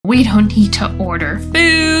we don't need to order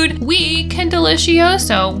food. We can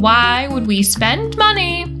delicioso. Why would we spend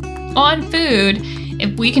money on food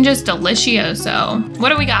if we can just delicioso? What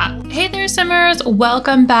do we got? Hey there, Simmers.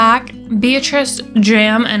 Welcome back. Beatrice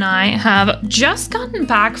Jam and I have just gotten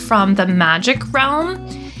back from the magic realm,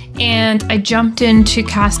 and I jumped into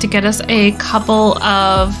Cast to get us a couple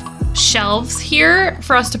of shelves here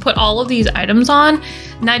for us to put all of these items on.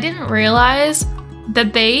 And I didn't realize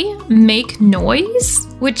that they make noise,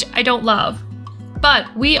 which I don't love.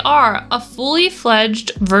 But we are a fully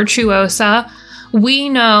fledged virtuosa. We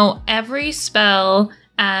know every spell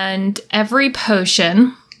and every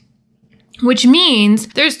potion, which means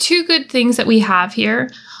there's two good things that we have here.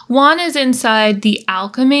 One is inside the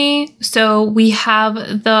alchemy. So we have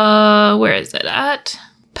the, where is it at?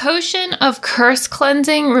 Potion of curse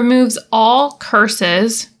cleansing removes all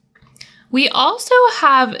curses. We also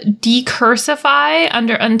have decursify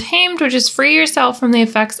under Untamed, which is free yourself from the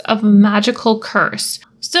effects of a magical curse.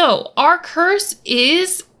 So our curse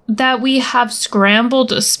is that we have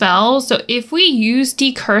scrambled a spell. So if we use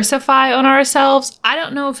decursify on ourselves, I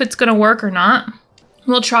don't know if it's going to work or not.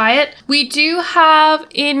 We'll try it. We do have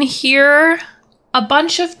in here a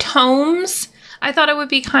bunch of tomes. I thought it would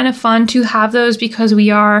be kind of fun to have those because we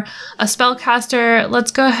are a spellcaster.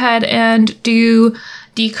 Let's go ahead and do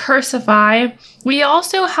decursify. We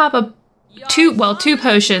also have two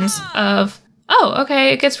potions of, oh,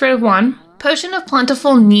 okay, it gets rid of one. Potion of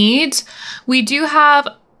plentiful needs. We do have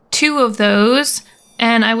 2 of those,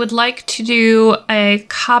 and I would like to do a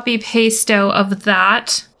copy pasto of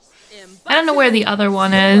that. I don't know where the other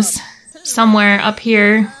one is. Somewhere up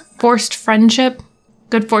here. Forced friendship.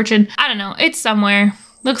 Good fortune. I don't know. It's somewhere.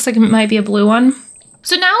 Looks like it might be a blue one.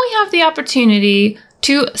 So now we have the opportunity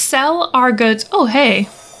to sell our goods. Oh, hey.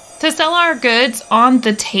 To sell our goods on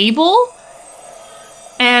the table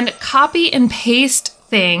and copy and paste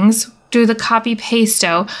things. Do the copy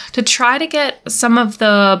pasto to try to get some of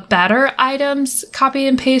the better items copy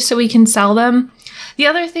and paste so we can sell them. The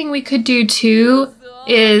other thing we could do too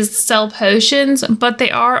is sell potions, but they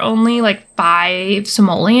are only like 5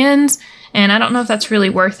 simoleons, and I don't know if that's really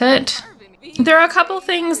worth it. There are a couple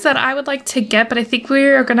things that I would like to get, but I think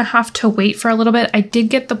we're gonna have to wait for a little bit. I did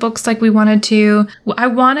get the books like we wanted to. I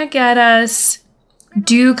want to get us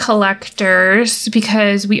dew collectors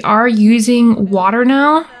because we are using water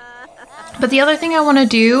now. But the other thing I want to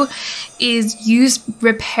do is use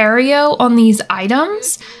Repario on these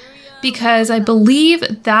items because I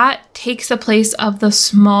believe that takes the place of the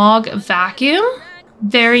smog vacuum.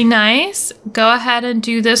 Very nice. Go ahead and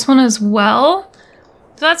do this one as well.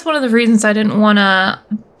 So that's one of the reasons I didn't want to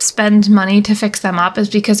spend money to fix them up, is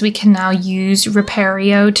because we can now use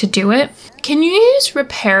Repario to do it. Can you use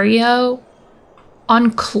Repario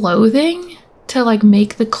on clothing to like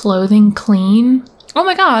make the clothing clean? Oh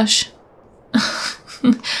my gosh.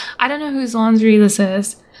 I don't know whose laundry this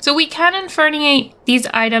is. So we can inferniate these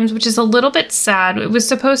items, which is a little bit sad. It was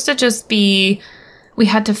supposed to just be, we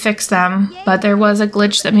had to fix them, but there was a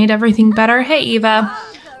glitch that made everything better. Hey, Eva.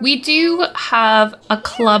 We do have a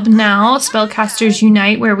club now, Spellcasters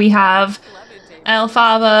Unite, where we have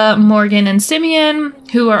Elphaba, Morgan, and Simeon,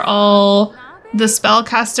 who are all the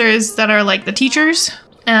spellcasters that are like the teachers.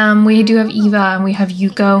 We do have Eva and we have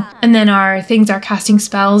Yuko. And then our things are casting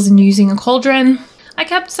spells and using a cauldron. I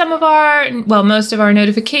kept some of our, well, most of our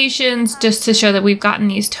notifications just to show that we've gotten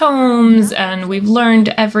these tomes and we've learned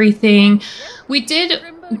everything. We did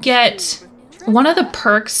get one of the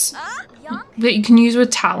perks that you can use with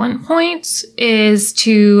talent points is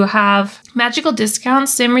to have magical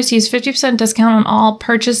discounts. Sim receives 50% discount on all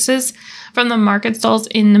purchases from the market stalls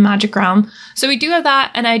in the magic realm. So we do have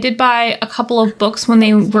that, and I did buy a couple of books when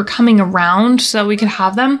they were coming around so we could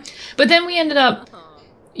have them. But then we ended up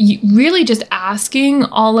really just asking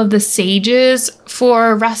all of the sages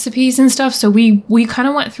for recipes and stuff. So we kind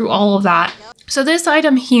of went through all of that. So this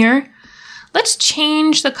item here, let's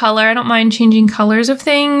change the color. I don't mind changing colors of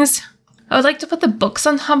things. I would like to put the books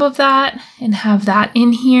on top of that and have that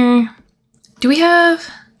in here. Do we have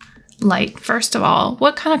light? First of all,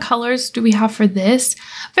 what kind of colors do we have for this?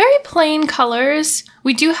 Very plain colors.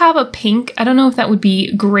 We do have a pink. I don't know if that would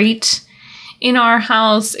be great in our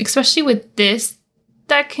house, especially with this.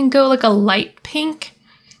 That can go like a light pink.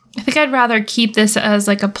 I think I'd rather keep this as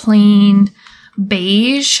like a plain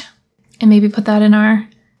beige and maybe put that in our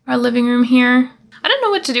living room here. I don't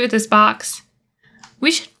know what to do with this box. We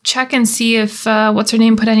should check and see if what's her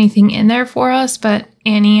name put anything in there for us, but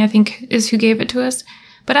Annie, I think, is who gave it to us.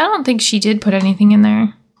 But I don't think she did put anything in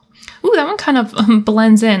there. Ooh, that one kind of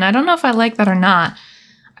blends in. I don't know if I like that or not.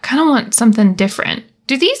 I kind of want something different.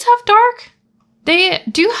 Do these have dark? They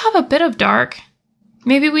do have a bit of dark.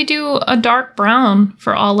 Maybe we do a dark brown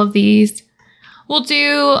for all of these. We'll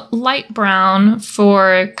do light brown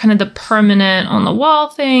for kind of the permanent on the wall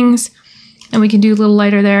things. And we can do a little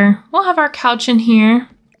lighter there. We'll have our couch in here.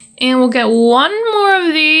 And we'll get one more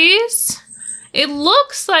of these. It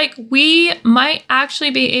looks like we might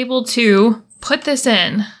actually be able to put this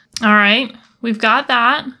in. All right, we've got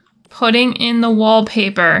that. Putting in the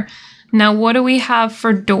wallpaper. Now, what do we have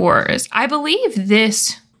for doors? I believe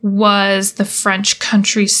this was the French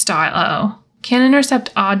country style. Oh, can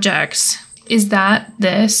intercept objects. Is that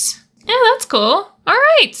this? Yeah, that's cool. All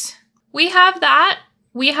right, we have that.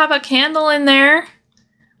 We have a candle in there.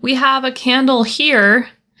 We have a candle here.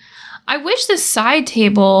 I wish this side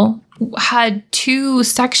table had 2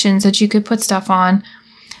 sections that you could put stuff on,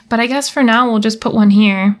 but I guess for now we'll just put one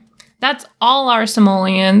here. That's all our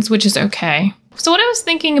simoleons, which is okay. So what I was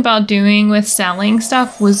thinking about doing with selling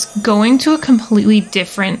stuff was going to a completely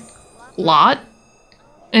different lot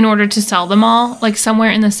in order to sell them all, like somewhere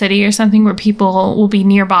in the city or something where people will be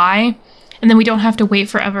nearby, and then we don't have to wait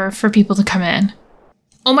forever for people to come in.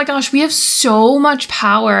 Oh my gosh, we have so much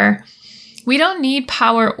power. We don't need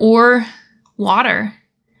power or water.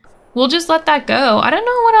 We'll just let that go. I don't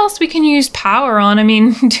know what else we can use power on. I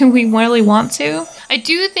mean, do we really want to? I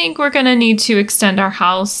do think we're gonna need to extend our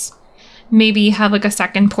house. Maybe have like a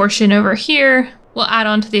second portion over here. We'll add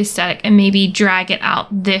on to the aesthetic and maybe drag it out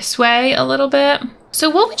this way a little bit. So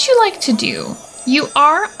what would you like to do? You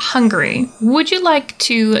are hungry. Would you like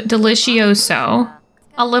to delicioso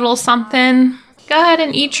a little something? Go ahead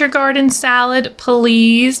and eat your garden salad,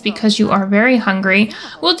 please, because you are very hungry.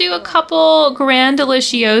 We'll do a couple grand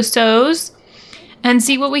deliciosos and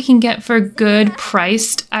see what we can get for good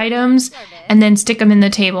priced items and then stick them in the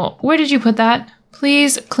table. Where did you put that?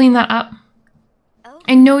 Please clean that up.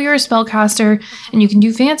 I know you're a spellcaster and you can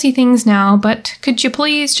do fancy things now, but could you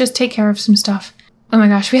please just take care of some stuff? Oh my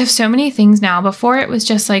gosh, we have so many things now. Before it was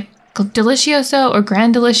just like delicioso or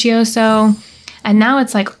grand delicioso, and now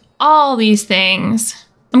it's like all these things.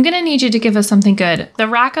 I'm gonna need you to give us something good. The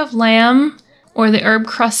rack of lamb or the herb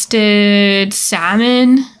crusted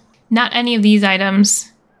salmon. Not any of these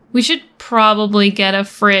items. We should probably get a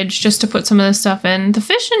fridge just to put some of this stuff in. The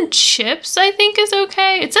fish and chips I think is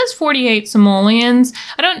okay. It says 48 simoleons.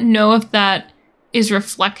 I don't know if that is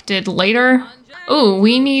reflected later. Oh,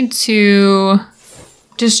 we need to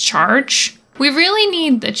discharge. We really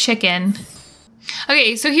need the chicken.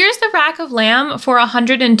 Okay, so here's the rack of lamb for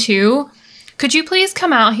 102. Could you please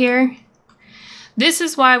come out here? This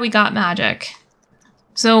is why we got magic.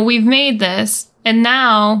 So we've made this, and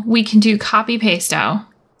now we can do copy pasto.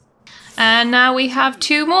 And now we have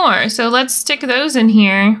 2 more, so let's stick those in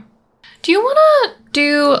here. Do you want to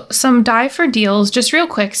do some die for deals just real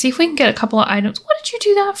quick? See if we can get a couple of items. What did you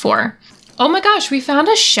do that for? Oh my gosh, we found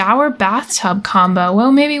a shower bathtub combo.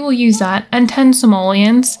 Well, maybe we'll use that. And 10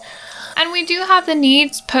 simoleons. And we do have the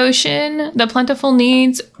needs potion, the plentiful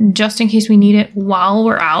needs, just in case we need it while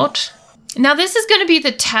we're out. Now this is going to be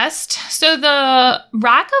the test. So the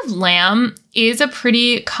rack of lamb is a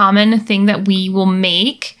pretty common thing that we will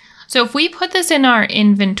make. So if we put this in our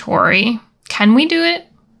inventory, can we do it?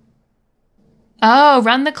 Oh,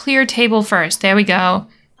 run the clear table first. There we go.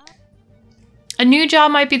 A new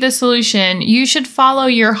job might be the solution. You should follow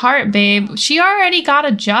your heart, babe. She already got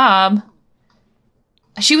a job.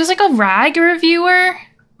 She was like a rag reviewer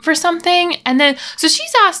for something. And then, so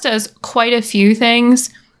she's asked us quite a few things.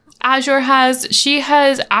 She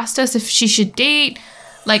has asked us if she should date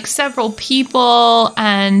like several people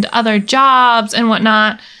and other jobs and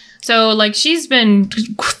whatnot. So like she's been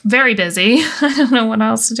very busy. I don't know what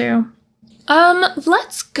else to do.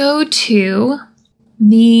 Let's go to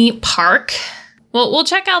the park. Well, we'll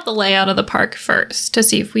check out the layout of the park first to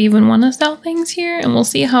see if we even want to sell things here, and we'll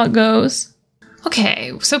see how it goes.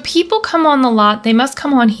 Okay, so people come on the lot. They must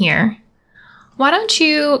come on here. Why don't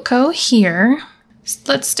you go here?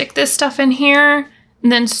 Let's stick this stuff in here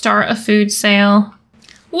and then start a food sale.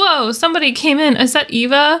 Whoa, somebody came in. Is that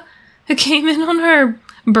Eva who came in on her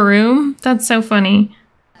broom? That's so funny.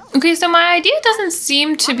 Okay, so my idea doesn't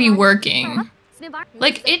seem to be working.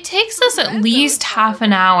 Like, it takes us at least half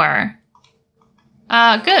an hour.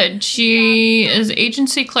 Good. She is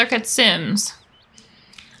agency clerk at Sims.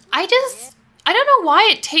 I don't know why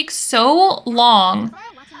it takes so long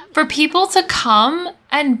for people to come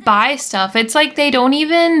and buy stuff. It's like they don't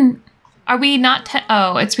even... Are we not...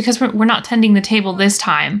 Oh, it's because we're not tending the table this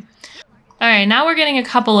time. All right, now we're getting a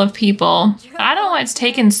couple of people. I don't know why it's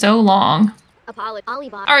taken so long. All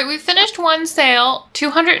right, we finished one sale,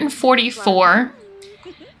 244.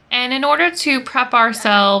 And in order to prep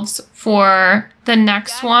ourselves for the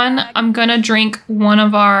next one, I'm gonna drink one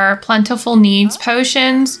of our Plentiful Needs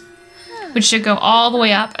potions, which should go all the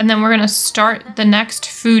way up. And then we're gonna start the next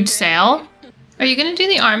food sale. Are you gonna do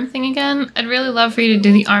the arm thing again? I'd really love for you to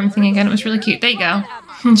do the arm thing again. It was really cute. There you go.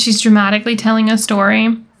 And she's dramatically telling a story.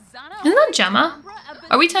 Isn't that Gemma?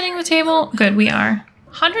 Are we tending the table? Good, we are.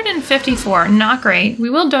 154, not great. We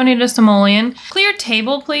will donate a simoleon. Clear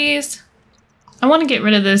table, please. I want to get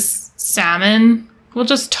rid of this salmon. We'll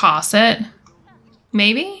just toss it.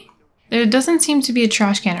 Maybe? There doesn't seem to be a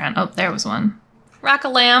trash can around. Oh, there was one. Rack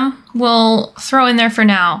of lamb, we'll throw in there for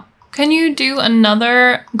now. Can you do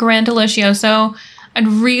another Gran Delicioso? I'd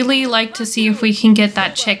really like to see if we can get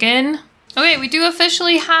that chicken. Okay, we do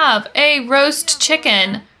officially have a roast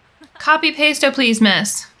chicken. Copy paste, please,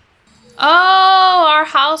 miss. Oh, our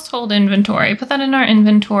household inventory. Put that in our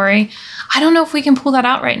inventory. I don't know if we can pull that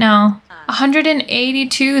out right now.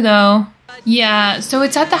 182 though. Yeah, so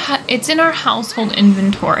it's it's in our household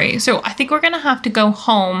inventory. So I think we're gonna have to go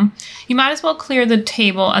home. You might as well clear the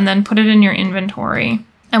table and then put it in your inventory.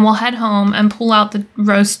 And we'll head home and pull out the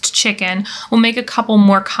roast chicken. We'll make a couple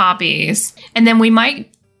more copies. And then we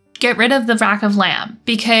might get rid of the rack of lamb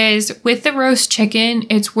because with the roast chicken,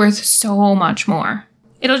 it's worth so much more.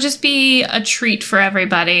 It'll just be a treat for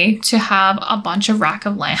everybody to have a bunch of rack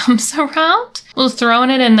of lambs around. We'll throw it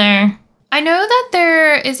in there. I know that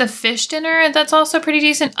there is a fish dinner that's also pretty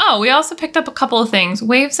decent. Oh, we also picked up a couple of things.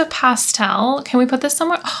 Waves of pastel. Can we put this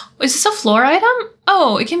somewhere? Oh, is this a floor item?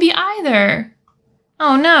 Oh, it can be either.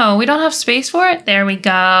 Oh no, we don't have space for it? There we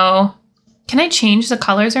go. Can I change the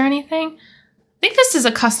colors or anything? I think this is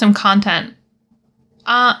a custom content.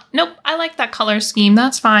 Nope, I like that color scheme.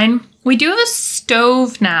 That's fine. We do have a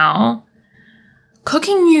stove now.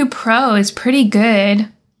 Cooking U Pro is pretty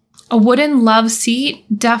good. A wooden love seat.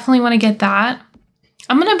 Definitely want to get that.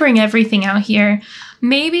 I'm going to bring everything out here.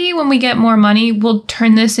 Maybe when we get more money, we'll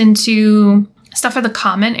turn this into stuff for the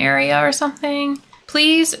comment area or something.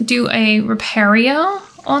 Please do a repario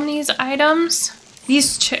on these items.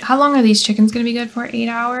 How long are these chickens going to be good for? 8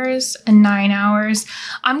 hours and 9 hours.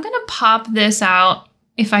 I'm going to pop this out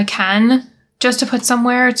if I can, just to put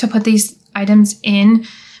somewhere to put these items in,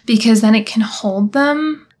 because then it can hold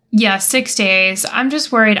them. Yeah, 6 days. I'm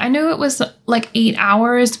just worried. I knew it was like 8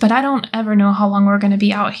 hours, but I don't ever know how long we're going to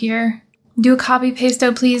be out here. Do a copy paste,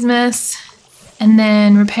 please, miss. And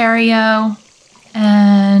then repario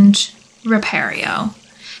and repario.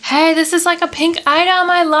 Hey, this is like a pink item.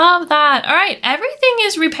 I love that. All right, everything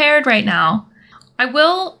is repaired right now. I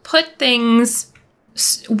will put things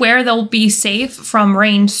where they'll be safe from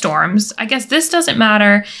rainstorms. I guess this doesn't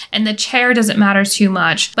matter and the chair doesn't matter too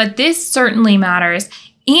much, but this certainly matters.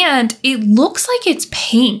 And it looks like it's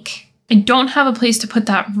pink. I don't have a place to put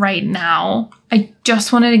that right now. I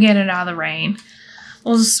just wanted to get it out of the rain.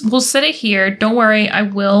 We'll sit it here. Don't worry, I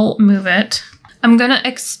will move it. I'm gonna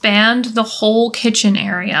expand the whole kitchen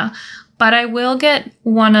area, but I will get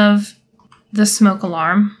one of the smoke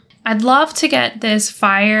alarm. I'd love to get this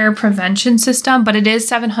fire prevention system, but it is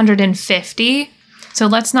 750. So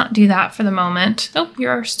let's not do that for the moment. Oh,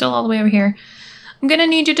 you're still all the way over here. I'm gonna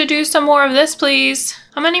need you to do some more of this, please.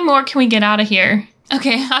 How many more can we get out of here?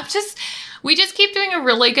 Okay, we just keep doing a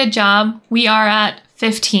really good job. We are at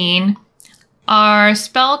 15. Our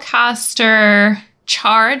spellcaster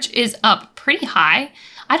charge is up pretty high.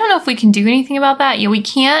 I don't know if we can do anything about that. Yeah, we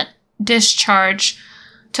can't discharge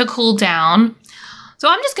to cool down. So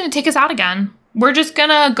I'm just gonna take us out again. We're just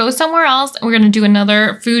gonna go somewhere else and we're gonna do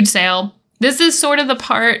another food sale. This is sort of the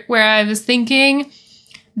part where I was thinking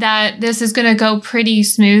that this is gonna go pretty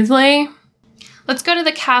smoothly. Let's go to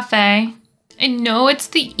the cafe. I know it's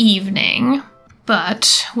the evening,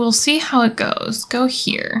 but we'll see how it goes. Go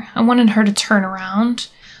here. I wanted her to turn around.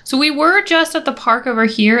 So we were just at the park over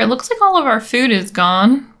here. It looks like all of our food is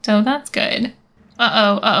gone, so that's good.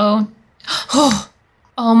 Oh,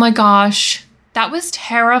 oh my gosh. That was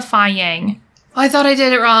terrifying. I thought I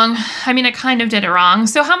did it wrong. I mean, I kind of did it wrong.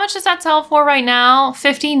 So how much does that sell for right now?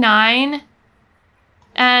 59.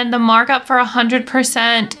 And the markup for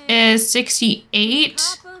 100% is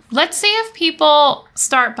 68. Let's see if people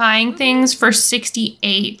start buying things for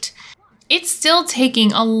 68. It's still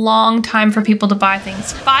taking a long time for people to buy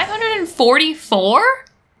things. 544?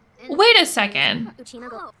 Wait a second.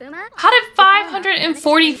 How did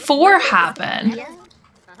 544 happen?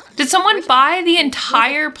 Did someone buy the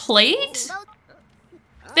entire plate?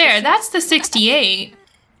 There, that's the 68.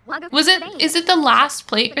 Is it the last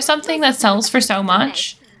plate or something that sells for so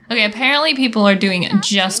much? Okay, apparently people are doing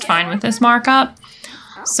just fine with this markup.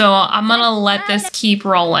 So I'm gonna let this keep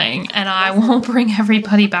rolling and I will bring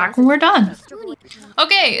everybody back when we're done.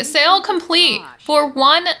 Okay, sale complete for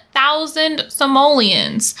 1,000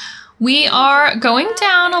 simoleons. We are going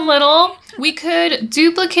down a little. We could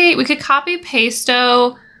copy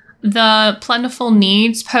pasto the plentiful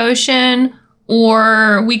needs potion,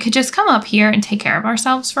 or we could just come up here and take care of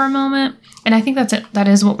ourselves for a moment. And I think that's it. That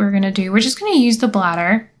is what we're gonna do. We're just gonna use the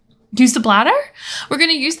bladder. Use the bladder? We're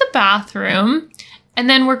gonna use the bathroom. And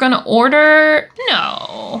then we're gonna order,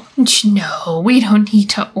 no, we don't need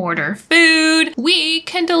to order food. We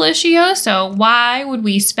can delicioso. Why would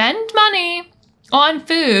we spend money on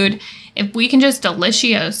food if we can just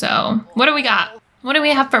delicioso? What do we got? What do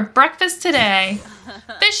we have for breakfast today?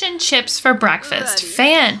 Fish and chips for breakfast.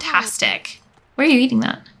 Fantastic. Where are you eating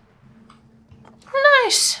that?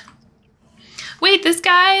 Nice. Wait, this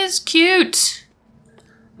guy is cute.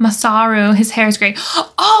 Masaru, his hair is great.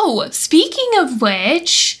 Oh, speaking of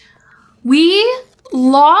which, we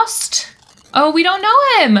lost, we don't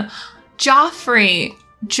know him. Joffrey.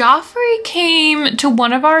 Joffrey came to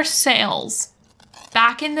one of our sales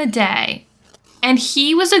back in the day, and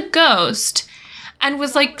he was a ghost and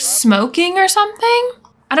was like smoking or something.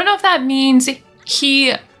 I don't know if that means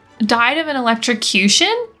he died of an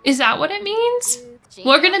electrocution. Is that what it means?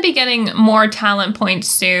 We're gonna be getting more talent points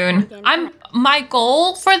soon. My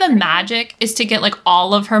goal for the magic is to get like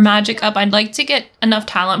all of her magic up. I'd like to get enough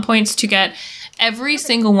talent points to get every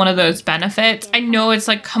single one of those benefits. I know it's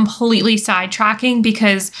like completely sidetracking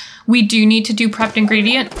because we do need to do prepped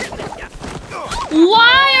ingredient.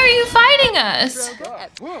 Why are you fighting us?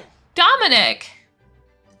 Dominic,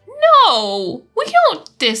 no, we don't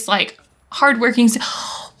dislike hardworking.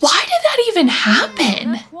 Why did that even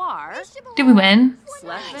happen? Did we win?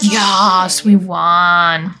 Yes, we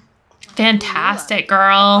won. Fantastic,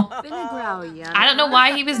 girl. I don't know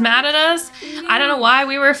why he was mad at us. I don't know why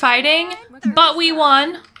we were fighting, but we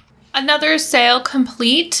won. Another sale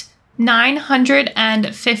complete,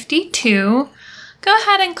 952. Go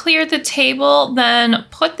ahead and clear the table, then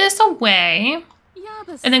put this away,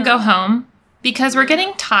 and then go home because we're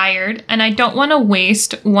getting tired and I don't want to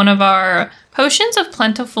waste one of our potions of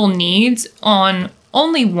plentiful needs on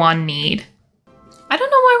only one need. I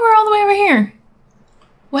don't know why we're all the way over here.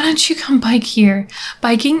 Why don't you come bike here?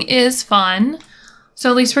 Biking is fun. So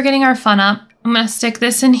at least we're getting our fun up. I'm gonna stick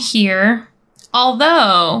this in here.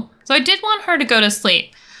 Although, so I did want her to go to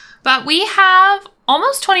sleep, but we have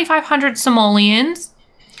almost 2,500 simoleons.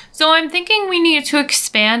 So I'm thinking we need to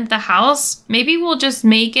expand the house. Maybe we'll just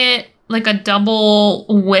make it like a double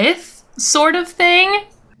width sort of thing.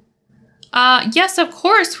 Yes, of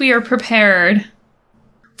course we are prepared.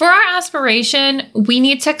 For our aspiration, we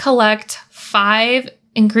need to collect 5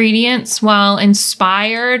 ingredients while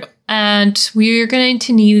inspired, and we're going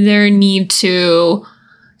to either need to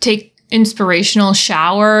take inspirational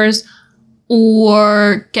showers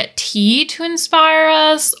or get tea to inspire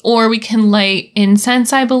us, or we can light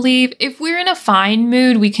incense, I believe. If we're in a fine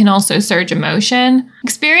mood, we can also surge emotion.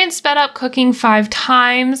 Experience sped up cooking 5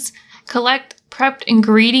 times. Collect prepped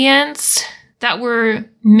ingredients that were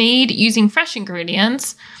made using fresh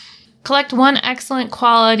ingredients. Collect 1 excellent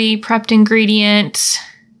quality prepped ingredient.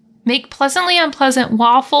 Make pleasantly unpleasant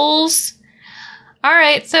waffles. All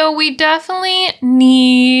right, so we definitely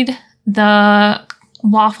need the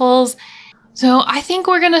waffles. So I think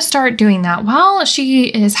we're gonna start doing that while she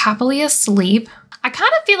is happily asleep. I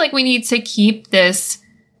kind of feel like we need to keep this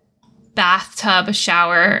bathtub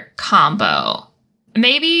shower combo.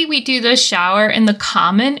 Maybe we do the shower in the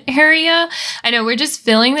common area. I know we're just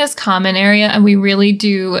filling this common area and we really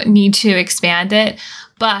do need to expand it,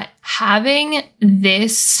 but having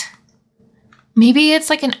this, maybe it's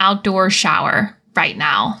like an outdoor shower right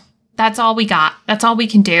now. That's all we got. That's all we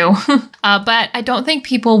can do. But I don't think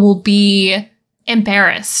people will be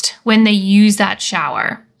embarrassed when they use that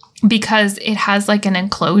shower because it has like an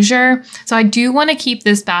enclosure. So I do want to keep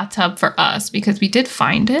this bathtub for us because we did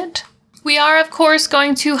find it. We are, of course,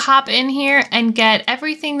 going to hop in here and get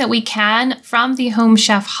everything that we can from the Home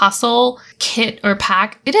Chef Hustle kit or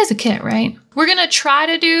pack. It is a kit, right? We're going to try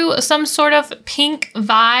to do some sort of pink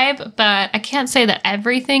vibe, but I can't say that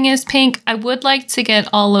everything is pink. I would like to get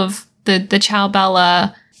all of the Ciao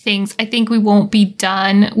Bella things. I think we won't be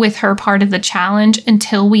done with her part of the challenge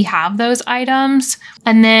until we have those items.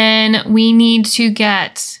 And then we need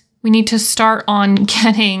to start on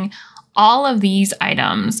getting all of these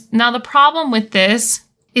items. Now, the problem with this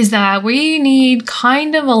is that we need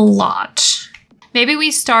kind of a lot. Maybe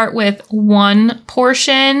we start with 1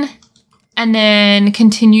 portion and then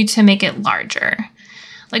continue to make it larger.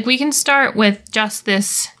 Like we can start with just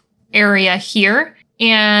this area here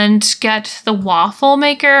and get the waffle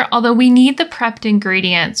maker, although we need the prepped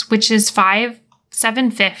ingredients, which is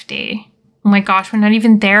 $750. Oh my gosh, we're not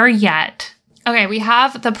even there yet. Okay, we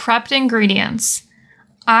have the prepped ingredients.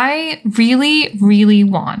 I really, really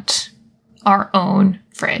want our own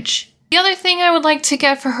fridge. The other thing I would like to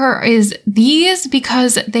get for her is these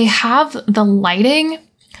because they have the lighting,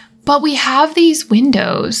 but we have these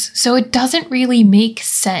windows, so it doesn't really make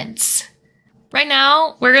sense. Right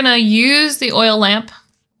now, we're gonna use the oil lamp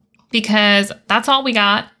because that's all we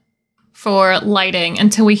got for lighting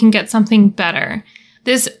until we can get something better.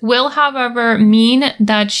 This will, however, mean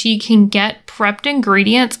that she can get prepped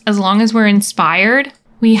ingredients as long as we're inspired.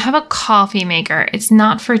 We have a coffee maker. It's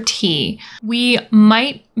not for tea. We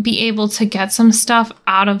might be able to get some stuff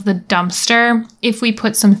out of the dumpster if we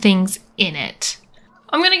put some things in it.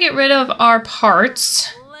 I'm gonna get rid of our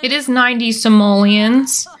parts. It is 90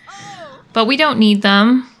 simoleons, but we don't need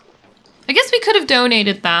them. I guess we could have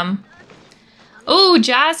donated them. Oh,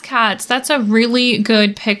 jazz cats. That's a really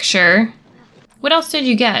good picture. What else did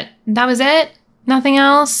you get? That was it? Nothing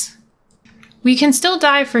else? We can still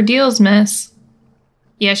die for deals, miss.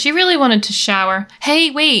 Yeah, she really wanted to shower.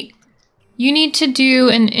 Hey, wait. You need to do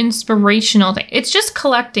an inspirational thing. It's just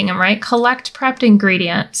collecting them, right? Collect prepped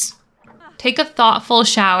ingredients. Take a thoughtful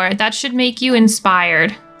shower. That should make you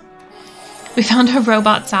inspired. We found a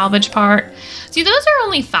robot salvage part. See, those are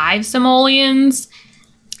only 5 simoleons.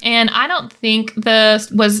 And I don't think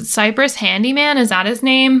was Cypress Handyman, is that his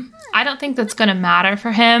name? I don't think that's gonna matter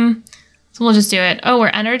for him. So we'll just do it. Oh, we're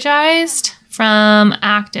energized from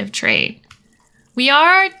active trait. We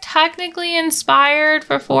are technically inspired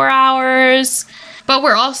for 4 hours, but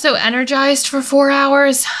we're also energized for 4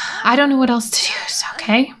 hours. I don't know what else to use,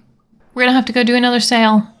 okay? We're gonna have to go do another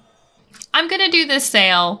sale. I'm gonna do this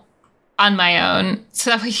sale on my own so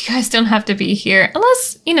that way you guys don't have to be here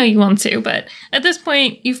unless, you know, you want to, but at this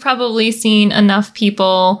point you've probably seen enough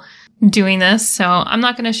people doing this, so I'm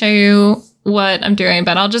not gonna show you what I'm doing,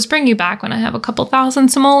 but I'll just bring you back when I have a couple thousand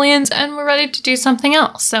simoleons and we're ready to do something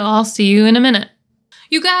else. So I'll see you in a minute.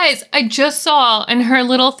 You guys, I just saw in her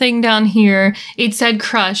little thing down here, it said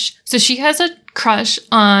crush. So she has a crush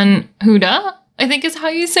on Huda, I think is how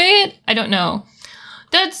you say it. I don't know.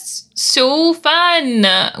 That's so fun.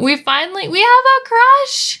 We have a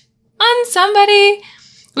crush on somebody.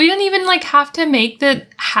 We don't even like have to make that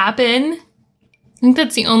happen. I think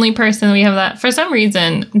that's the only person we have that. For some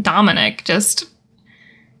reason, Dominic just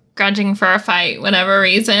grudging for a fight, whatever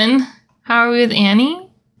reason. How are we with Annie?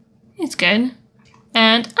 It's good.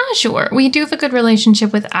 And Azure. We do have a good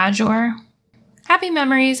relationship with Azure. Happy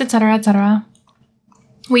memories, etc., etc.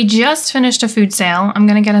 We just finished a food sale. I'm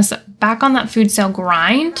gonna get us back on that food sale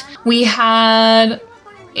grind. We had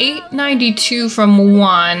 $8.92 from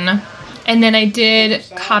one, and then I did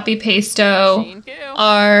copy pasto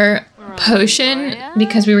our potion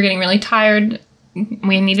because we were getting really tired.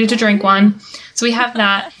 We needed to drink one, so we have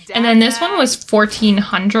that. And then this one was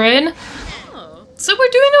 1,400. So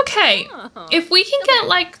we're doing okay. If we can get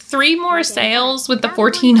like 3 more sales with the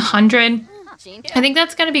 1,400, I think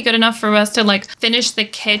that's gonna be good enough for us to like finish the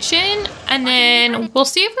kitchen, and then we'll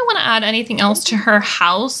see if we want to add anything else to her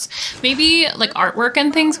house. Maybe like artwork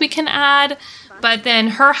and things we can add, but then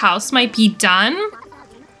her house might be done.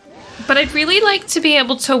 But I'd really like to be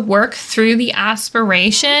able to work through the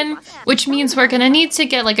aspiration, which means we're gonna need to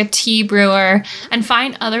get like a tea brewer and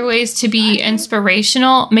find other ways to be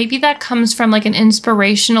inspirational. Maybe that comes from like an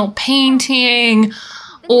inspirational painting,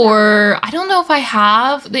 or I don't know if I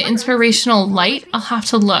have the inspirational light. I'll have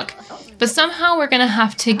to look. But somehow we're gonna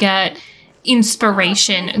have to get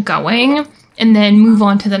inspiration going and then move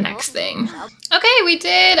on to the next thing. Okay, we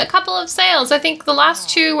did a couple of sales. I think the last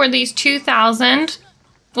 2 were these 2,000.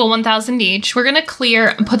 Well, 1,000 each. We're gonna clear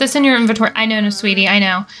and put this in your inventory. I know, no, sweetie, I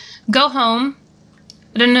know. Go home.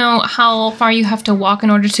 I don't know how far you have to walk in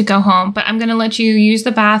order to go home, but I'm gonna let you use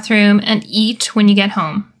the bathroom and eat when you get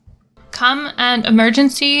home. Come and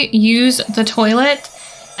emergency use the toilet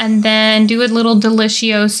and then do a little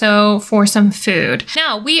delicioso for some food.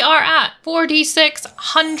 Now, we are at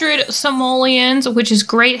 4,600 simoleons, which is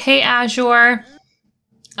great. Hey, Azure.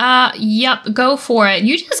 Yep, go for it.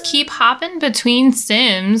 You just keep hopping between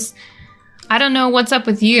Sims. I don't know what's up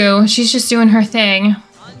with you. She's just doing her thing.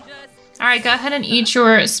 All right, go ahead and eat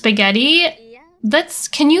your spaghetti.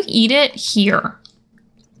 Can you eat it here?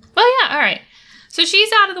 Oh yeah, all right. So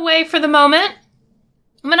she's out of the way for the moment.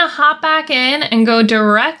 I'm gonna hop back in and go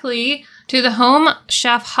directly to the Home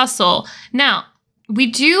Chef Hustle. Now, we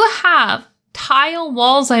do have tile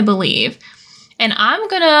walls, I believe. And I'm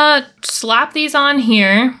gonna slap these on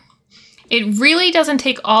here. It really doesn't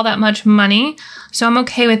take all that much money, so I'm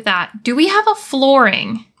okay with that. Do we have a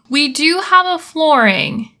flooring? We do have a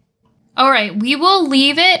flooring. All right, we will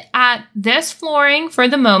leave it at this flooring for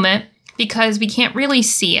the moment because we can't really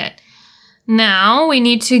see it. Now we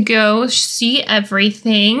need to go see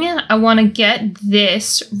everything. I want to get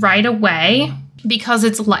this right away because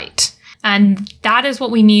it's light. And that is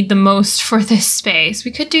what we need the most for this space.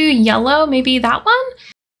 We could do yellow, maybe that one?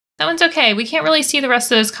 That one's okay. We can't really see the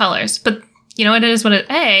rest of those colors, but you know what it is what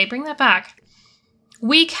it, hey, bring that back.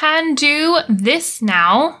 We can do this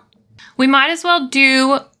now. We might as well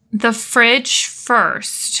do the fridge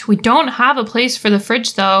first. We don't have a place for the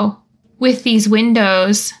fridge though. With these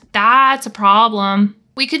windows, that's a problem.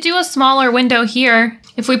 We could do a smaller window here.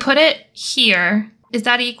 If we put it here, is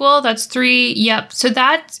that equal? That's 3, yep. So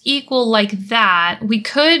that's equal like that. We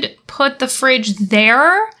could put the fridge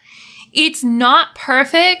there. It's not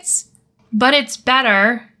perfect, but it's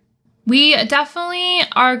better. We definitely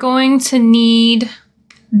are going to need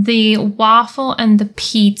the waffle and the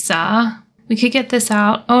pizza. We could get this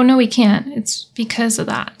out. Oh no, we can't. It's because of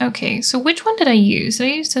that. Okay, so which one did I use?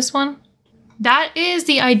 Did I use this one? That is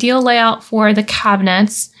the ideal layout for the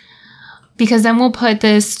cabinets because then we'll put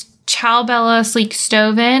this Ciao Bella sleek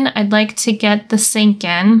stove in. I'd like to get the sink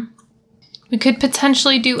in. We could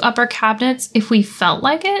potentially do upper cabinets if we felt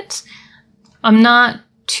like it. I'm not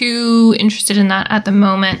too interested in that at the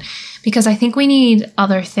moment because I think we need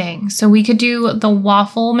other things. So we could do the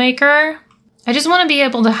waffle maker. I just want to be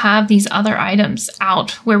able to have these other items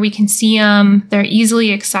out where we can see them. They're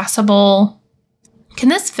easily accessible. Can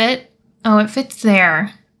this fit? Oh, it fits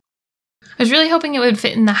there. I was really hoping it would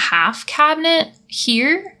fit in the half cabinet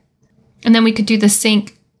here. And then we could do the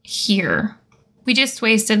sink here. We just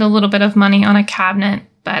wasted a little bit of money on a cabinet,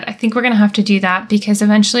 but I think we're going to have to do that because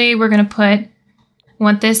eventually we're going to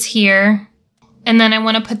want this here. And then I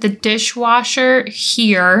want to put the dishwasher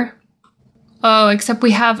here. Oh, except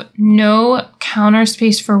we have no counter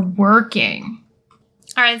space for working.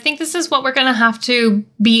 All right, I think this is what we're going to have to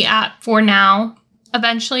be at for now.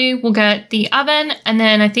 Eventually we'll get the oven, and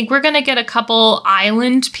then I think we're going to get a couple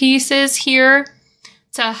island pieces here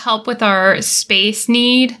to help with our space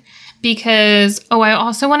need because, oh, I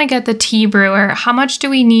also want to get the tea brewer. How much do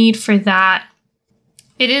we need for that?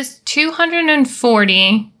 It is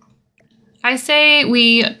 240. I say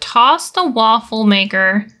we toss the waffle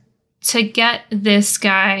maker to get this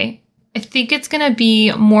guy. I think it's going to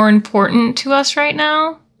be more important to us right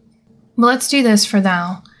now. But let's do this for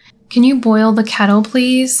now. Can you boil the kettle,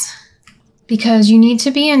 please? Because you need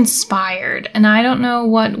to be inspired, and I don't know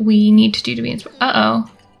what we need to do to be inspired. Uh-oh.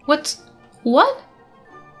 What?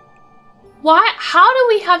 Why? How do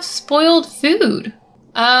we have spoiled food?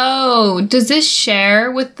 Oh, does this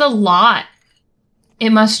share with the lot? It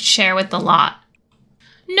must share with the lot.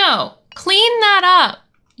 No, clean that up.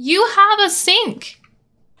 You have a sink.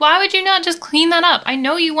 Why would you not just clean that up? I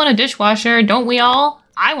know you want a dishwasher, don't we all?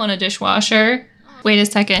 I want a dishwasher. Wait a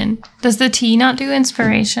second. Does the tea not do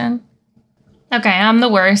inspiration? Okay, I'm the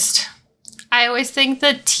worst. I always think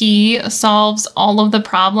that tea solves all of the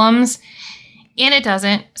problems, and it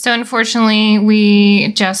doesn't. So unfortunately,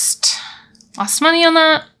 we just lost money on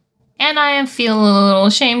that, and I feel a little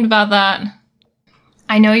ashamed about that.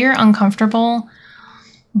 I know you're uncomfortable,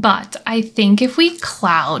 but I think if we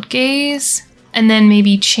cloud gaze and then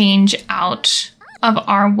maybe change out of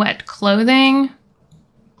our wet clothing,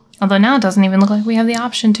 although now it doesn't even look like we have the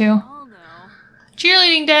option to.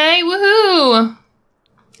 Cheerleading day, woohoo!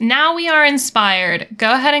 Now we are inspired.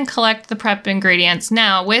 Go ahead and collect the prep ingredients.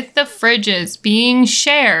 Now, with the fridges being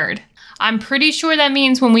shared, I'm pretty sure that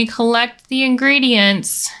means when we collect the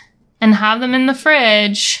ingredients and have them in the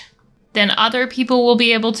fridge, then other people will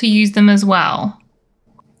be able to use them as well.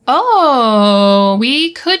 Oh,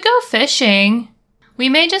 we could go fishing. We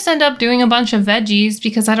may just end up doing a bunch of veggies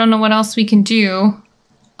because I don't know what else we can do.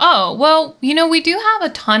 Oh, well, you know, we do have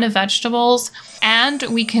a ton of vegetables, and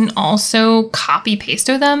we can also copy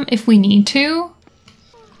pasto them if we need to.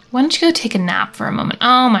 Why don't you go take a nap for a moment?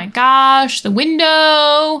 Oh my gosh, the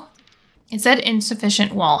window! It said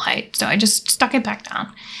insufficient wall height, so I just stuck it back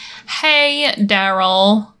down. Hey,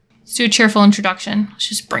 Daryl. Let's do a cheerful introduction. Let's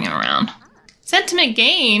just bring him around. Sentiment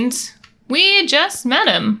gains? We just met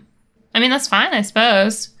him. I mean, that's fine, I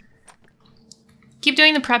suppose. Keep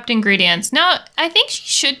doing the prepped ingredients. Now, I think she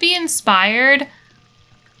should be inspired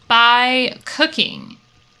by cooking.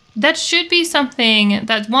 That should be something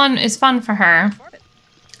that, one, is fun for her.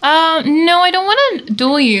 No, I don't want to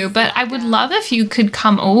duel you, but I would love if you could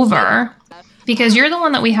come over because you're the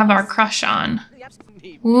one that we have our crush on.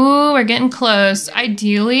 Ooh, we're getting close.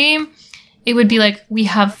 Ideally, it would be like we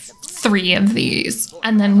have 3 of these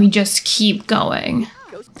and then we just keep going.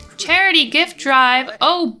 Charity gift drive.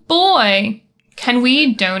 Oh boy. Can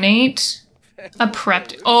we donate A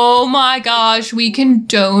prepped, oh my gosh, we can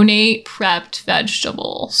donate prepped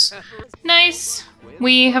vegetables. Nice.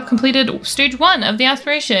 We have completed stage 1 of the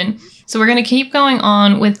aspiration. So we're gonna keep going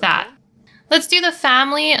on with that. Let's do the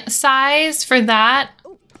family size for that.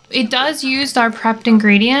 It does use our prepped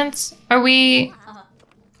ingredients. Are we,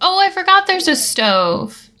 oh, I forgot there's a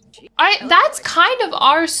stove. That's kind of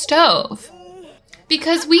our stove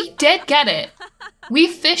because we did get it. We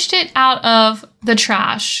fished it out of the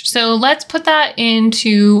trash. So let's put that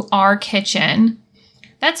into our kitchen.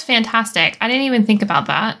 That's fantastic. I didn't even think about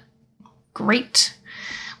that. Great.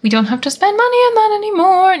 We don't have to spend money on that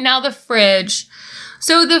anymore. Now the fridge.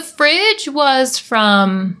 So the fridge was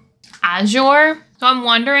from Azure. So I'm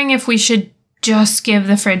wondering if we should just give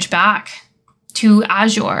the fridge back to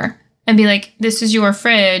Azure and be like, this is your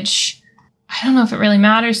fridge. I don't know if it really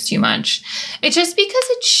matters too much. It's just because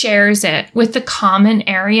it shares it with the common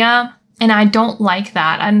area. And I don't like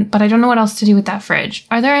that. But I don't know what else to do with that fridge.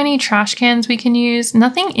 Are there any trash cans we can use?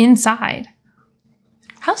 Nothing inside.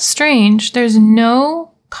 How strange. There's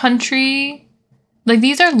no country. Like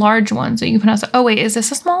these are large ones that you can put outside. Oh wait, is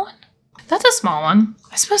this a small one? That's a small one.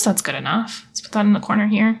 I suppose that's good enough. Let's put that in the corner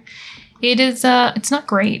here. It is, it's not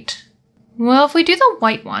great. Well, if we do the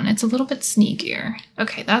white one, it's a little bit sneakier.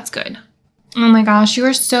 Okay, that's good. Oh my gosh, you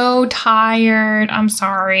are so tired. I'm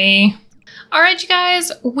sorry. All right, you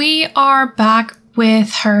guys, we are back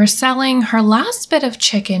with her selling her last bit of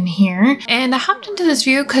chicken here. And I hopped into this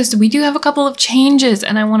view because we do have a couple of changes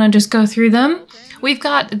and I want to just go through them. We've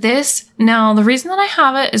got this. Now, the reason that I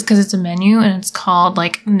have it is because it's a menu and it's called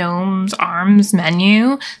like Gnome's Arms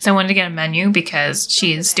menu. So I wanted to get a menu because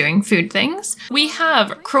she's doing food things. We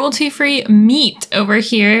have cruelty-free meat over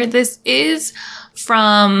here. This is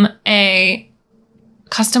from a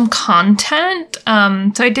custom content.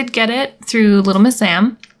 So I did get it through Little Miss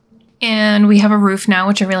Sam. And we have a roof now,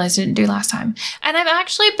 which I realized I didn't do last time. And I've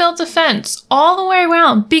actually built a fence all the way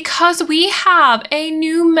around because we have a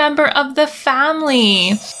new member of the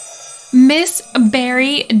family. Miss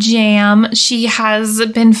Beatrice Jam, she has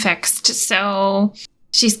been fixed. So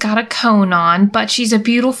she's got a cone on, but she's a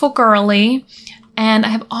beautiful girly. And I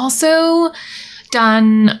have also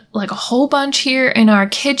done like a whole bunch here in our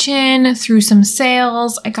kitchen through some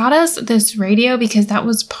sales. I got us this radio because that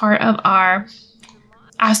was part of our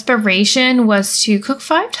aspiration, was to cook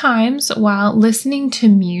 5 times while listening to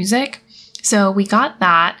music. So we got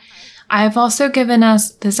that. I've also given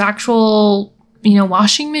us this actual,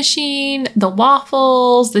 washing machine, the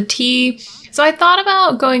waffles, the tea. So I thought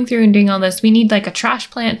about going through and doing all this. We need like a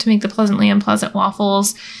trash plant to make the pleasantly unpleasant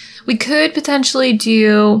waffles. We could potentially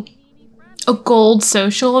do a gold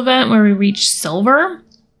social event where we reach silver.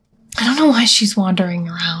 I don't know why she's wandering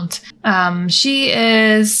around. She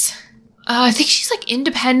is, I think she's like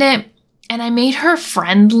independent and I made her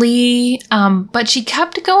friendly. But she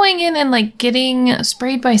kept going in and like getting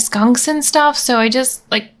sprayed by skunks and stuff. So I just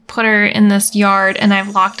like put her in this yard and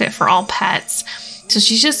I've locked it for all pets. So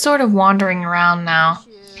she's just sort of wandering around now.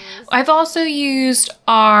 I've also used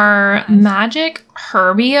our magic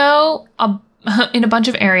Herbio in a bunch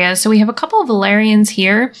of areas. So we have a couple of valerians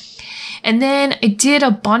here. And then I did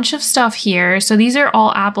a bunch of stuff here. So these are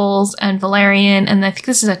all apples and valerian. And I think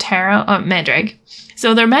this is a taro, Madrig.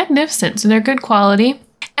 So they're magnificent. So they're good quality.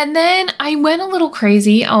 And then I went a little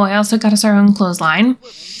crazy. Oh, I also got us our own clothesline.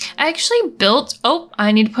 I actually built,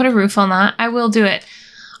 I need to put a roof on that. I will do it.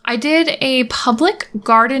 I did a public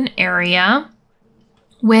garden area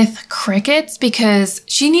with crickets because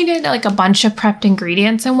she needed like a bunch of prepped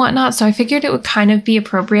ingredients and whatnot. So I figured it would kind of be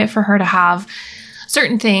appropriate for her to have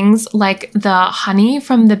certain things like the honey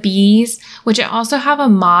from the bees, which I also have a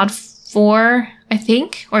mod for, I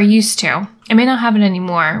think, or used to. I may not have it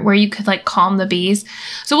anymore, where you could like calm the bees.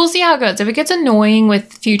 So we'll see how it goes. If it gets annoying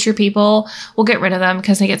with future people, we'll get rid of them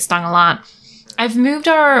because they get stung a lot. I've moved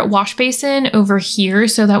our wash basin over here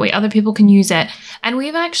so that way other people can use it. And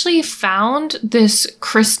we've actually found this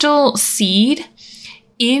crystal seed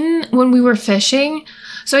when we were fishing.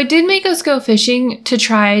 So I did make us go fishing to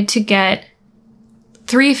try to get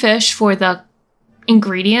 3 fish for the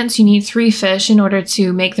ingredients. You need 3 fish in order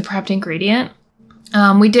to make the prepped ingredient.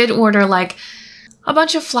 We did order like a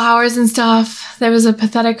bunch of flowers and stuff. There was a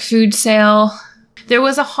pathetic food sale. There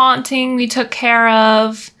was a haunting we took care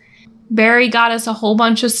of. Barry got us a whole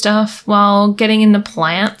bunch of stuff while getting in the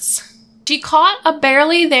plants. She caught a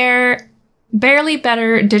barely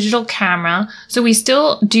better digital camera. So we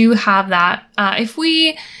still do have that. If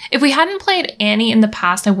we hadn't played Annie in the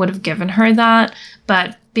past, I would have given her that.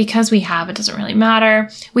 But because we have, it doesn't really matter.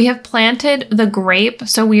 We have planted the grape.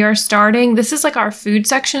 So we are starting. This is like our food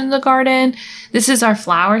section of the garden. This is our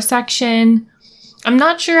flower section. I'm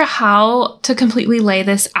not sure how to completely lay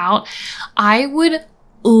this out. I would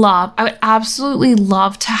absolutely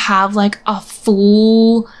love to have like a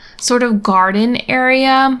full sort of garden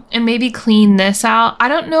area and maybe clean this out. I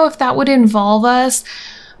don't know if that would involve us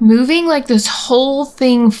moving like this whole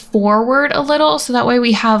thing forward a little, so that way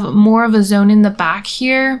we have more of a zone in the back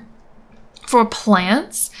here for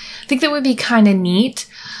plants. I think that would be kind of neat.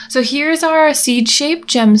 So here's our seed-shaped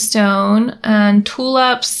gemstone and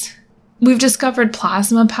tulips. We've discovered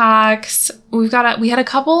plasma packs. We had a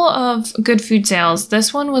couple of good food sales.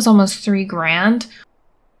 This one was almost $3,000.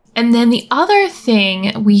 And then the other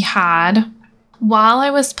thing we had while I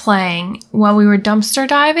was playing, while we were dumpster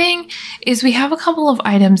diving, is we have a couple of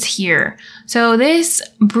items here. So this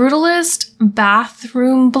Brutalist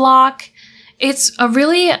bathroom block, it's a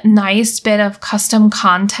really nice bit of custom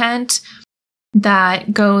content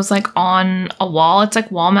that goes like on a wall. It's like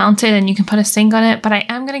wall mounted and you can put a sink on it, but I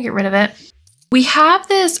am going to get rid of it. We have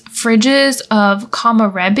this Fridges of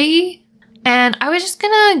Komarebi, and I was just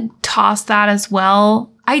going to toss that as well.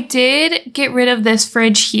 I did get rid of this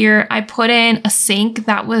fridge here. I put in a sink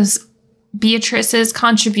that was Beatrice's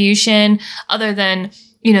contribution, other than,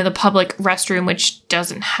 you know, the public restroom, which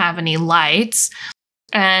doesn't have any lights.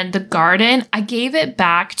 And the garden, I gave it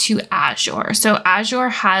back to Azure. So Azure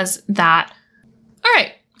has that. All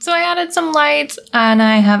right, so I added some lights and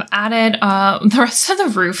I have added the rest of the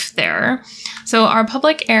roof there. So our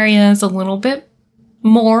public area is a little bit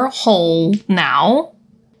more whole now.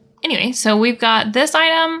 Anyway, so we've got this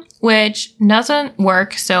item, which doesn't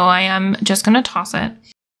work, so I am just going to toss it.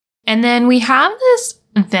 And then we have this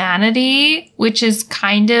vanity, which is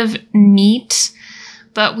kind of neat,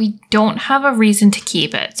 but we don't have a reason to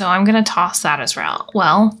keep it. So I'm going to toss that as well.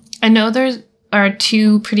 Well, I know there are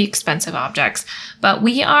two pretty expensive objects, but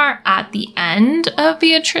we are at the end of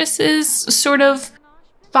Beatrice's sort of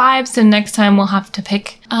vibe. So next time we'll have to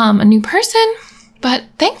pick a new person. But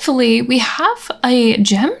thankfully, we have a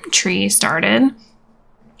gem tree started.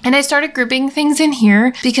 And I started grouping things in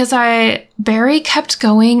here because Barry kept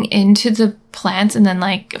going into the plants and then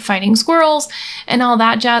like fighting squirrels and all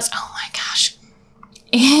that jazz. Oh my gosh.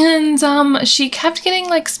 And she kept getting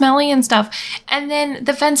like smelly and stuff. And then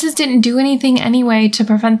the fences didn't do anything anyway to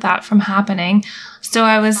prevent that from happening. So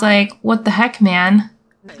I was like, what the heck, man?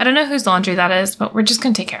 I don't know whose laundry that is, but we're just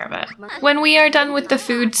gonna take care of it. When we are done with the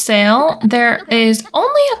food sale, there is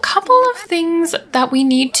only a couple of things that we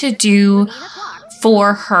need to do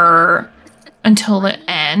for her until the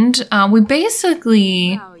end. We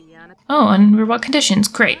basically... Oh, under what conditions?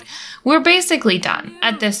 Great. We're basically done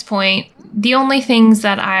at this point. The only things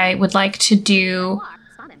that I would like to do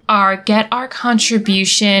are get our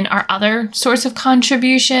contribution, our other source of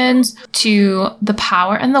contributions to the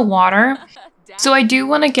power and the water. So I do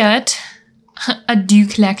want to get a dew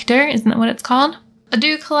collector. Isn't that what it's called? A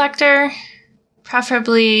dew collector,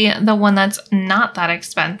 preferably the one that's not that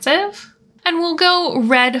expensive. And we'll go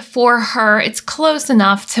red for her. It's close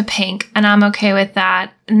enough to pink, and I'm okay with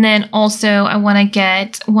that. And then also I want to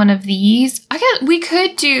get one of these. We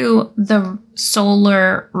could do the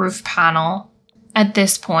solar roof panel at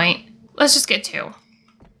this point. Let's just get two.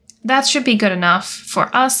 That should be good enough for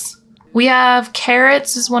us. We have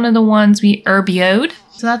carrots is one of the ones we herbioed,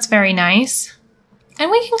 so that's very nice.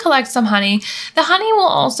 And we can collect some honey. The honey will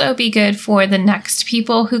also be good for the next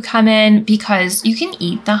people who come in because you can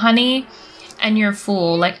eat the honey and you're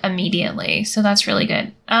full like immediately. So that's really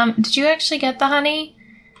good. Did you actually get the honey?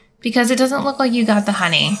 Because it doesn't look like you got the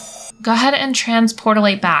honey. Go ahead and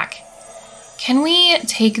transportally back. Can we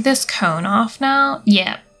take this cone off now?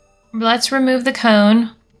 Yeah. Let's remove the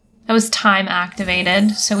cone. That was time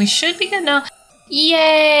activated, so we should be good now.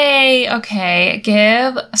 Yay! Okay,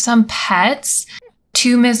 give some pets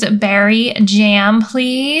to Miss Beatrice Jam,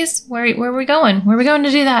 please. Where are we going? Where are we going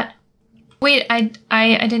to do that? Wait, I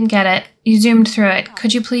didn't get it. You zoomed through it.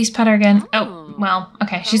 Could you please pet her again? Oh, well,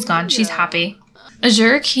 okay, she's gone. She's happy.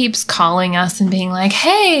 Azure keeps calling us and being like,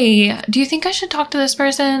 hey, do you think I should talk to this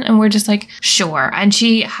person? And we're just like, sure. And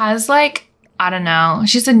she has like, I don't know,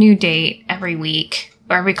 she's a new date every week.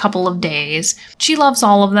 Or every couple of days. She loves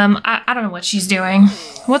all of them. I don't know what she's doing.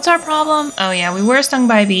 What's our problem? Oh yeah, we were stung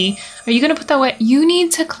by a bee. Are you gonna put that away? You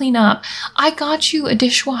need to clean up. I got you a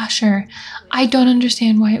dishwasher. I don't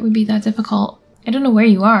understand why it would be that difficult. I don't know where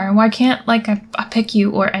you are. Why can't like I pick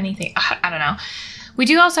you or anything? I don't know. We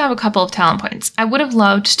do also have a couple of talent points. I would have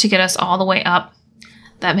loved to get us all the way up.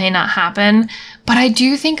 That may not happen, but I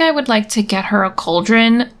do think I would like to get her a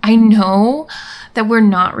cauldron. I know that we're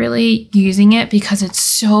not really using it because it's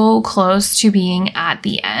so close to being at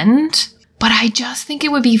the end, but I just think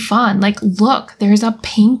it would be fun. Like, look, there's a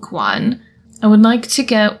pink one. I would like to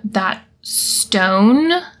get that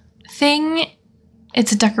stone thing.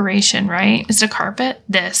 It's a decoration, right? Is it a carpet?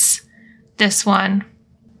 This one.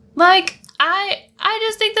 Like, I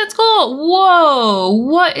just think that's cool. Whoa,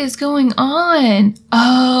 what is going on?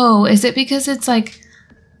 Oh, is it because it's like,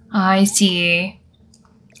 I see.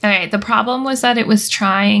 Okay, the problem was that it was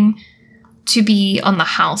trying to be on the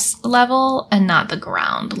house level and not the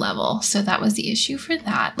ground level. So that was the issue for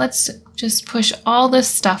that. Let's just push all this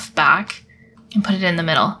stuff back and put it in the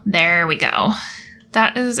middle. There we go.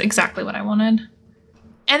 That is exactly what I wanted.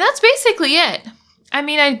 And that's basically it. I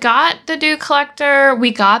mean, I got the dew collector.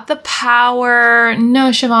 We got the power. No,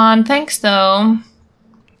 Siobhan, thanks though.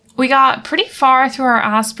 We got pretty far through our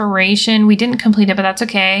aspiration. We didn't complete it, but that's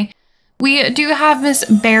okay. We do have Miss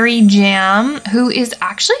Beatrice Jam, who is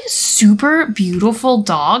actually a super beautiful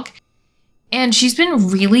dog. And she's been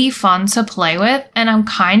really fun to play with. And I'm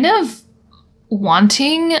kind of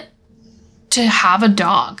wanting to have a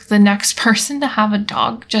dog. The next person to have a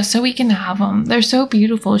dog, just so we can have them. They're so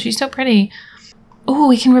beautiful. She's so pretty. Oh,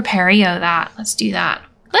 we can Repario that. Let's do that.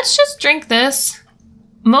 Let's just drink this.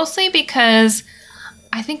 Mostly because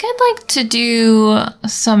I think I'd like to do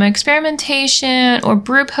some experimentation or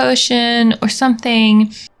brew potion or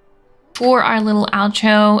something for our little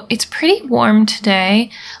outro. It's pretty warm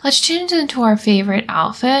today. Let's change into our favorite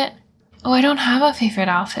outfit. Oh, I don't have a favorite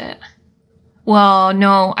outfit. Well,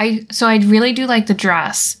 no, so I really do like the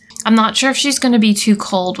dress. I'm not sure if she's going to be too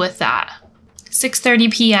cold with that.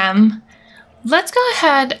 6:30 p.m. Let's go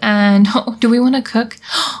ahead and, oh, do we want to cook?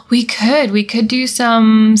 We could do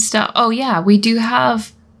some stuff. Oh yeah, we do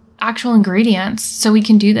have actual ingredients, so we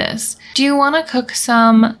can do this. Do you want to cook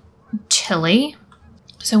some chili?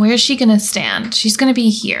 So where's she gonna stand? She's gonna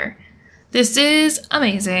be here. This is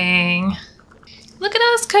amazing. Look at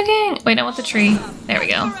us cooking. Wait, I want the tree. There we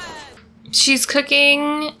go. She's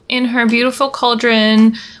cooking in her beautiful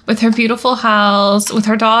cauldron with her beautiful house, with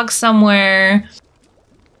her dog somewhere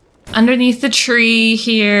underneath the tree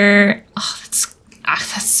here. Oh,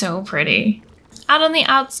 that's so pretty. Out on the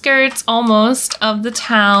outskirts almost of the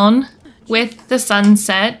town with the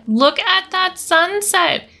sunset. Look at that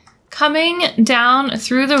sunset coming down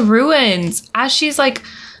through the ruins as she's like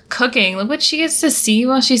cooking. Look what she gets to see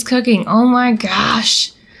while she's cooking. Oh my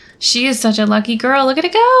gosh. She is such a lucky girl. Look at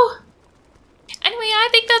it go. Anyway, I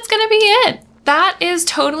think that's gonna be it. That is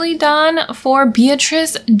totally done for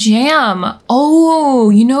Beatrice Jam. Oh,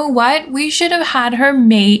 you know what? We should have had her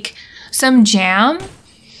make some jam.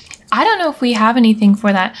 I don't know if we have anything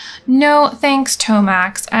for that. No, thanks,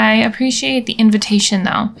 Tomax. I appreciate the invitation,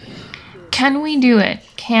 though. Can we do it?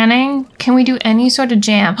 Canning? Can we do any sort of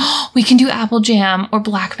jam? We can do apple jam or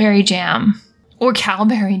blackberry jam or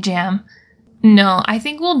cowberry jam. No, I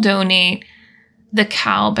think we'll donate the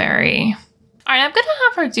cowberry. All right, I'm going to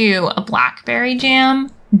have her do a blackberry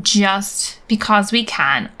jam just because we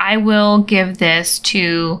can. I will give this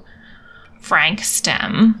to Frank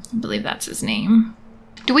Stem. I believe that's his name.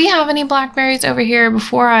 Do we have any blackberries over here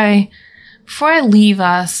before I leave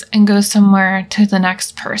us and go somewhere to the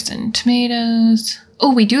next person? Tomatoes.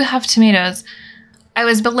 Oh, we do have tomatoes. I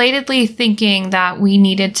was belatedly thinking that we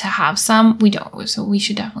needed to have some. We don't, so we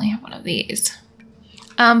should definitely have one of these.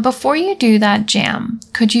 Before you do that jam,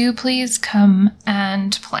 could you please come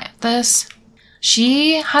and plant this?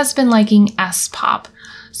 She has been liking S-Pop.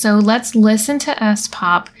 So let's listen to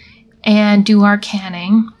S-Pop and do our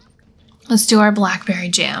canning. Let's do our blackberry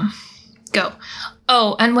jam. Go.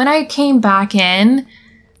 Oh, and when I came back in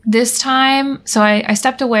this time, so I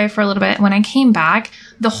stepped away for a little bit. When I came back,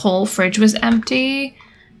 the whole fridge was empty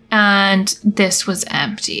and this was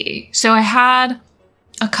empty. So I had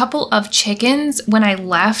a couple of chickens when I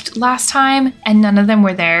left last time and none of them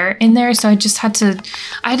were in there. So I just had to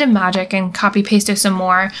magic and copy paste some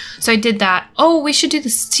more. So I did that. Oh, we should do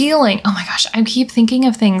the ceiling. Oh my gosh, I keep thinking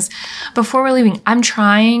of things before we're leaving. I'm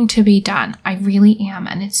trying to be done. I really am.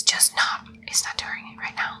 And it's not doing it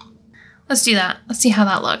right now. Let's do that. Let's see how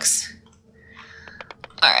that looks.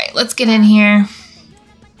 All right, let's get in here.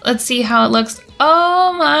 Let's see how it looks.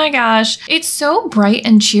 Oh my gosh. It's so bright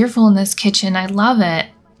and cheerful in this kitchen. I love it.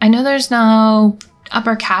 I know there's no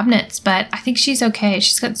upper cabinets, but I think she's okay.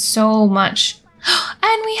 She's got so much.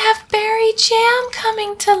 And we have berry jam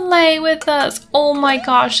coming to lay with us. Oh my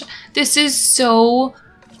gosh. This is so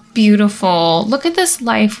beautiful. Look at this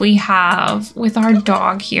life we have with our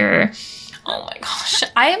dog here. Oh my gosh.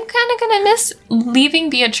 I am kind of going to miss leaving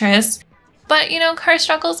Beatrice. But, you know, her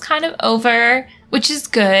struggle's kind of over, which is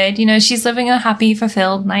good. You know, she's living a happy,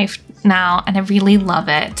 fulfilled life now, and I really love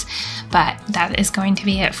it. But that is going to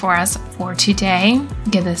be it for us for today.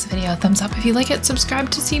 Give this video a thumbs up if you like it, subscribe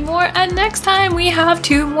to see more, and next time we have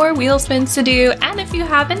 2 more wheel spins to do. And if you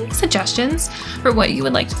have any suggestions for what you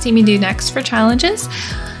would like to see me do next for challenges,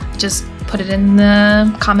 just put it in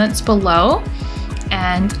the comments below,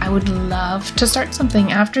 and I would love to start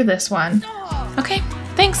something after this one. Okay,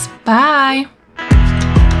 thanks, bye.